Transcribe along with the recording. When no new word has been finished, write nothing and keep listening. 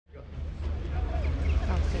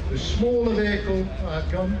The smaller vehicle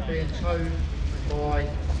gun being towed by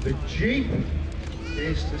the Jeep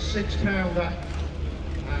is the 6-pounder,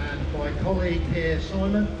 and my colleague here,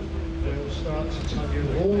 Simon, will start to tell you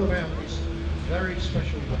all about this very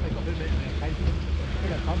special weapon.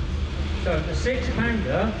 So the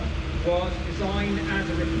 6-pounder was designed as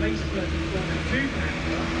a replacement for the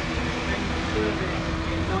 2-pounder, which came to service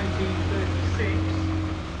in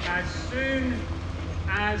 1936. As soon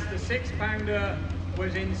as the 6-pounder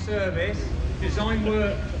was in service, design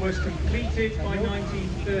work was completed by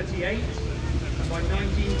 1938, and by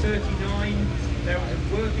 1939 there was a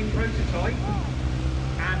working prototype,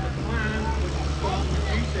 and the plan was to start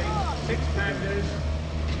producing 6-pounders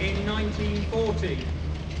in 1940.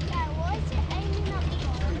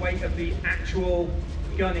 The weight of the actual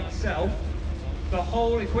gun itself, the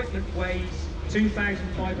whole equipment weighs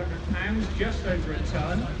 2,500 pounds, just over a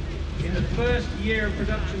ton. In the first year of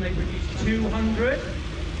production they produced 200.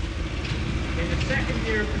 In the second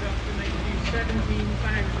year of production they produced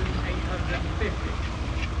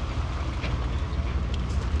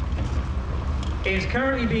 17,850. It is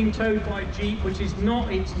currently being towed by Jeep, which is not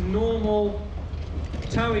its normal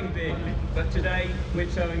towing vehicle, but today we're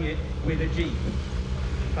towing it with a Jeep.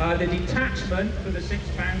 The detachment for the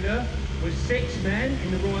 6-pounder was 6 men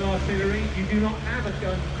in the Royal Artillery. You do not have a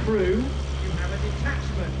gun crew, you have a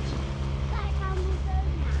detachment.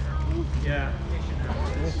 Yeah.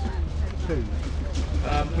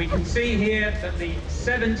 We can see here that the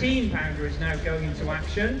 17-pounder is now going into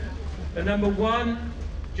action. The number 1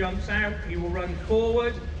 jumps out, he will run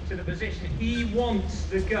forward to the position he wants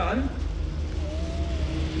the gun.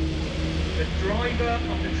 The driver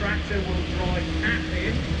of the tractor will drive at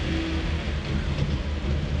him.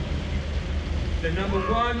 The number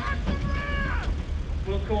 1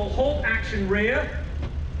 will call halt action rear,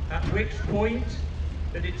 at which point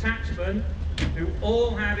the detachment, who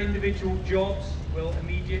all have individual jobs, will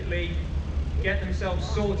immediately get themselves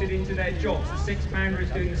sorted into their jobs. The 6-pounder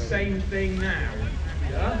is doing the same thing now.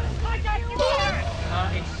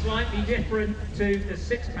 It's slightly different to the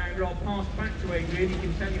 6-pounder. I'll pass back to Adrian. He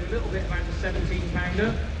can tell you a little bit about the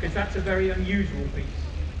 17-pounder, because that's a very unusual piece.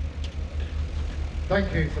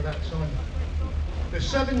 Thank you for that, Simon. The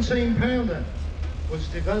 17-pounder was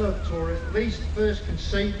developed, or at least first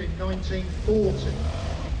conceived, in 1940,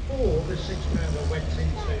 before the 6-pounder went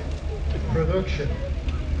into production.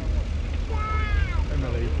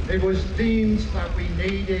 It was deemed that we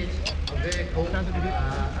needed a vehicle,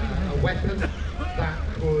 a weapon that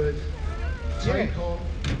could take on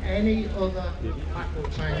any other battle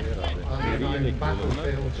tank on the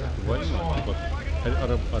battlefields at the time.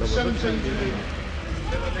 The 17mm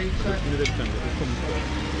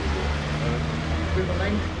with a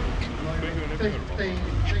length of 15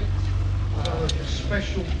 feet, was a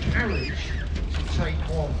special carriage to take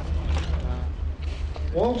on.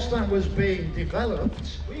 Whilst that was being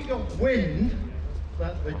developed, we got wind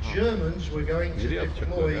that the Germans were going to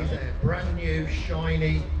deploy their brand new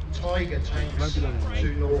shiny Tiger tanks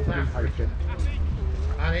to North Africa.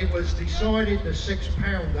 And it was decided the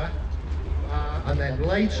 6-pounder, and then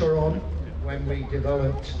later on when we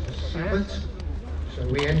developed the Sabot, so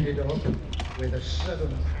we ended up with a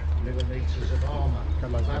 7mm of armour.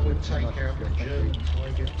 That would take out the German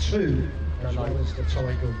Tiger 2 as well as the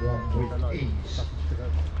Tiger 1 with ease.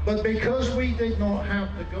 But because we did not have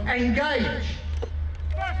the gun, engage!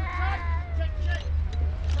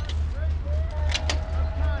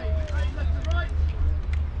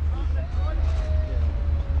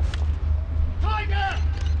 Tiger!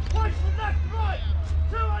 Push from left to right!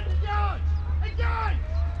 200 yards! Engage!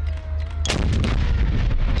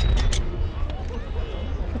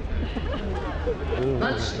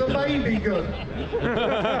 That's the baby gun.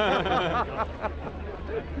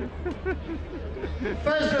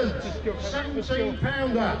 Pheasant,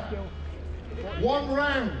 17-pounder, 1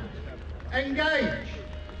 round, engage.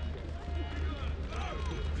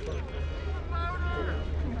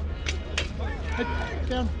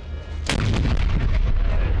 Down.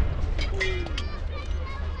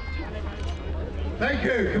 Thank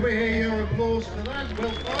you. Can we hear your applause for that?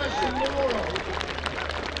 We'll fire some more on.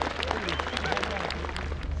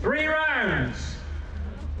 3 rounds.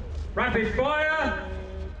 Rapid fire.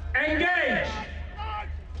 Engage.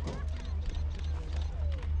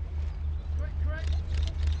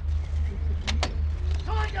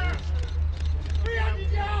 Tiger!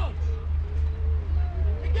 300 yards!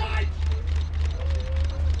 Engage!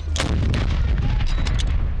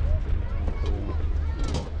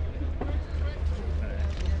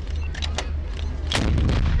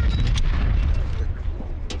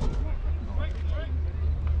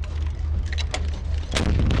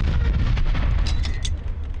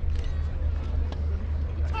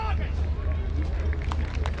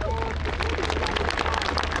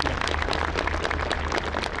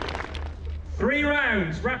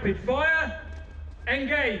 Rapid fire,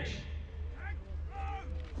 engage.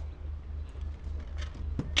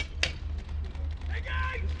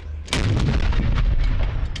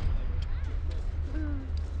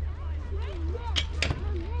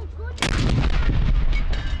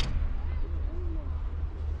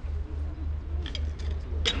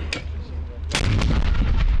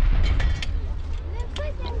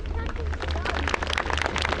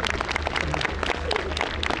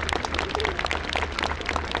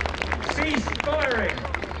 Cease firing.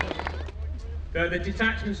 So the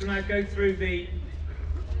detachments will now go through the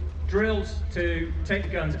drills to take the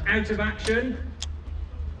guns out of action.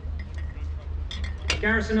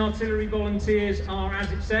 Garrison artillery volunteers are,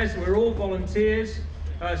 as it says, we're all volunteers.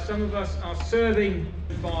 Some of us are serving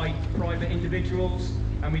by private individuals,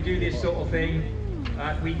 and we do this sort of thing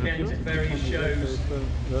at weekends at various shows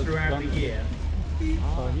throughout the year.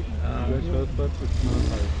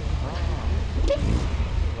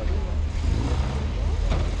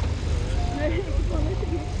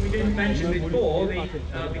 We didn't mention before,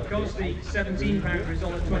 because the 17-pounder is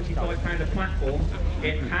on a 25-pounder platform,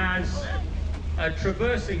 it has a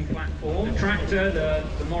traversing platform. The tractor,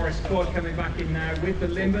 the Morris quad coming back in now with the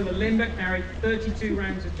limber. The limber carried 32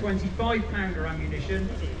 rounds of 25-pounder ammunition,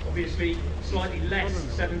 obviously slightly less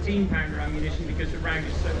 17-pounder ammunition because the round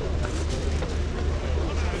is so...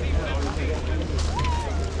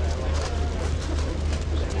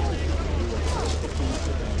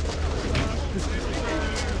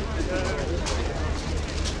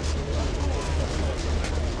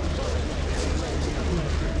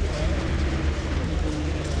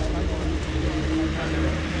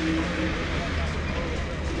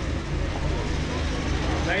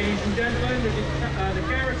 Ladies and gentlemen, the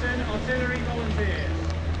Garrison Artillery Volunteers.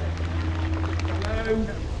 Hello,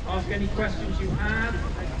 ask any questions you have.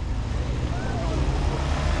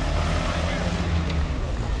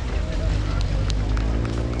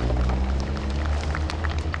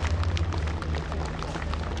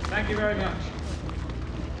 Thank you very much.